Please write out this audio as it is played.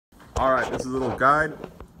Alright, this is a little guide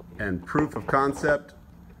and proof of concept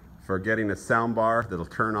for getting a soundbar that'll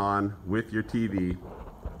turn on with your TV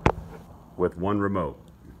with one remote,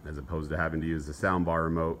 as opposed to having to use the soundbar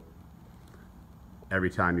remote every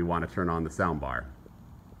time you want to turn on the soundbar.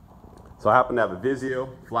 So I happen to have a VIZIO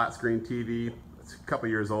flat screen TV. It's a couple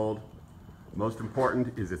years old. Most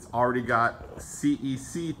important is it's already got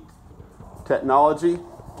CEC technology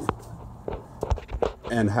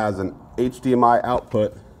and has an HDMI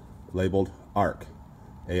output labeled ARC,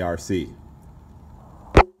 ARC.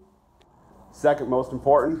 Second most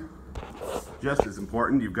important, just as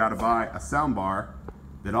important, you've got to buy a soundbar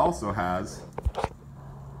that also has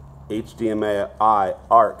HDMI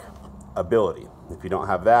ARC ability. If you don't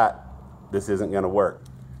have that, this isn't going to work.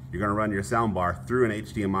 You're going to run your soundbar through an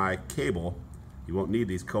HDMI cable. You won't need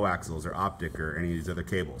these coaxials or optic or any of these other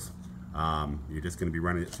cables. You're just going to be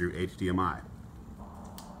running it through HDMI.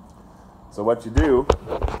 So what you do,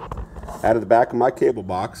 out of the back of my cable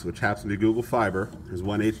box, which happens to be Google Fiber, there's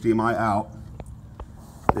one HDMI out.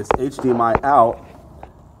 This HDMI out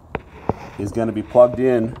is going to be plugged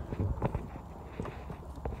in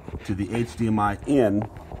to the HDMI in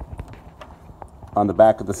on the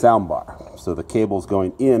back of the soundbar. So the cable's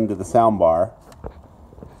going into the soundbar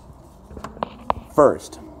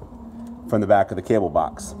first from the back of the cable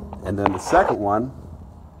box. And then the second one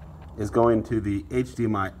is going to the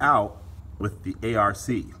HDMI out with the ARC,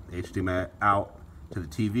 HDMI out to the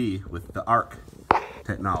TV with the ARC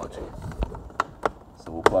technology.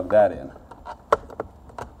 So we'll plug that in.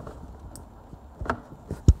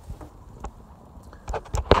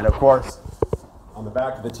 And of course, on the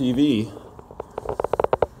back of the TV,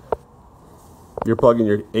 you're plugging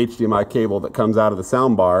your HDMI cable that comes out of the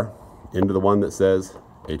soundbar into the one that says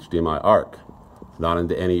HDMI ARC, not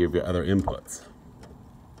into any of your other inputs.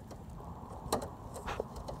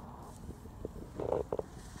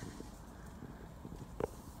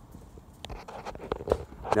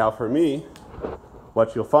 Now for me,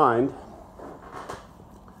 what you'll find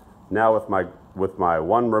now with my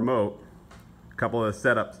one remote, a couple of the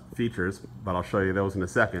setup features, but I'll show you those in a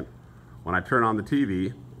second. When I turn on the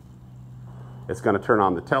TV, it's going to turn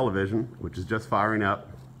on the television, which is just firing up.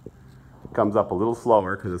 It comes up a little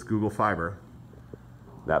slower because it's Google Fiber.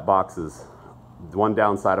 That box is one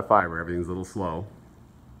downside of fiber, everything's a little slow.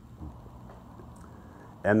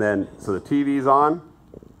 And then, so the TV's on,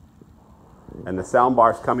 and the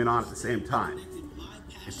soundbar's coming on at the same time.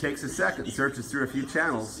 It takes a second, searches through a few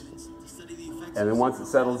channels, and then once it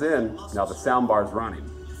settles in, now the soundbar's running.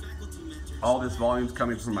 All this volume's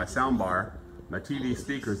coming from my soundbar. My TV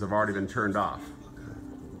speakers have already been turned off.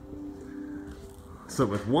 So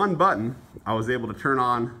with one button, I was able to turn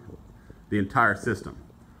on the entire system,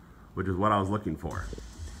 which is what I was looking for.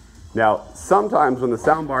 Now, sometimes when the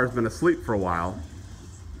soundbar's been asleep for a while,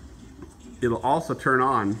 it'll also turn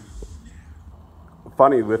on,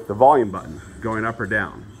 funny, with the volume button going up or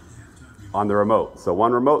down on the remote. So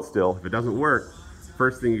one remote still, if it doesn't work,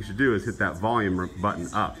 first thing you should do is hit that volume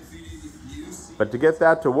button up. But to get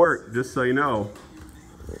that to work, just so you know,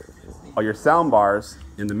 all your soundbars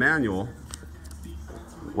in the manual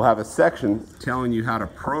will have a section telling you how to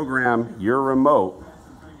program your remote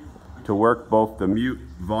to work both the mute,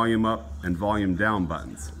 volume up, and volume down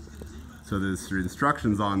buttons. So there's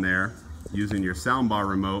instructions on there using your soundbar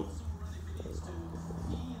remote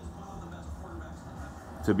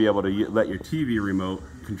to be able to let your TV remote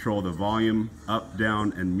control the volume up,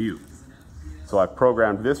 down, and mute. So I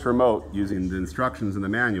programmed this remote using the instructions in the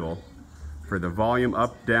manual for the volume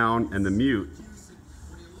up, down, and the mute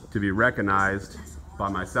to be recognized by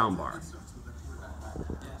my soundbar.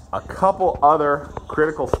 A couple other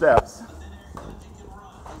critical steps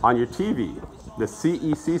on your TV. The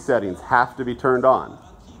CEC settings have to be turned on.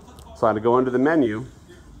 So I'm going to go into the menu,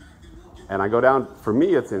 and I go down, for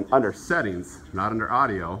me it's under settings, not under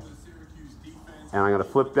audio, and I'm going to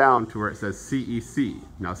flip down to where it says CEC.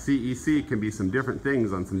 Now CEC can be some different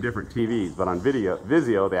things on some different TVs, but on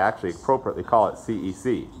VIZIO they actually appropriately call it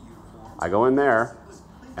CEC. I go in there,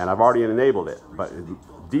 and I've already enabled it, but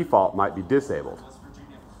default might be disabled.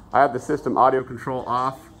 I have the system audio control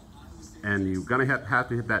off, and you're going to have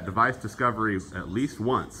to hit that device discovery at least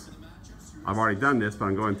once. I've already done this, but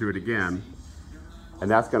I'm going through it again. And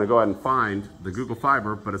that's going to go ahead and find the Google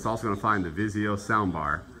Fiber, but it's also going to find the VIZIO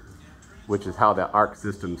Soundbar, which is how that ARC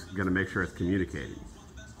system's going to make sure it's communicating.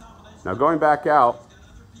 Now going back out,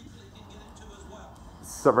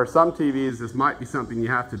 so for some TVs this might be something you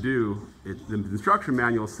have to do. The instruction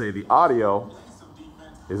manuals say the audio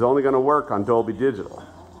is only going to work on Dolby Digital.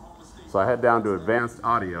 So I head down to Advanced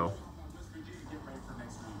Audio,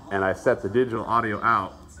 and I set the digital audio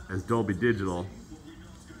out as Dolby Digital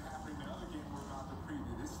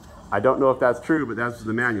I don't know if that's true, but that's what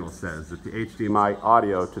the manual says, that the HDMI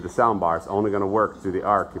audio to the soundbar is only going to work through the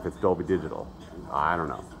ARC if it's Dolby Digital. I don't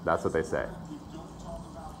know. That's what they say.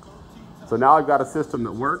 So now I've got a system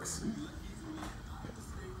that works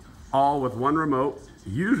all with one remote,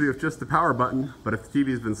 usually with just the power button, but if the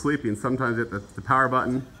TV's been sleeping, sometimes hit the power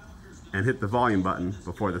button and hit the volume button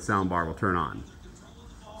before the soundbar will turn on.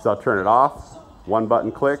 So I'll turn it off, one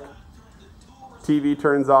button click, TV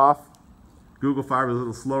turns off, Google Fiber is a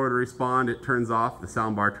little slower to respond, it turns off, the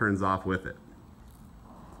soundbar turns off with it.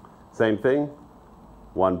 Same thing,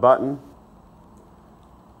 one button,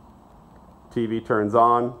 TV turns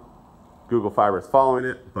on, Google Fiber is following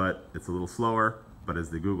it, but it's a little slower, but as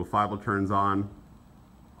the Google Fiber turns on,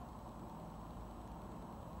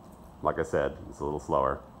 like I said, it's a little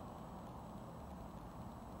slower.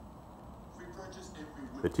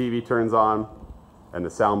 The TV turns on, and the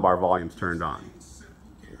soundbar volume's turned on.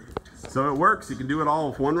 So it works. You can do it all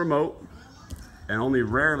with one remote and only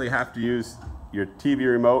rarely have to use your TV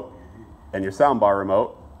remote and your soundbar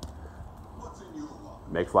remote.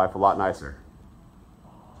 Makes life a lot nicer.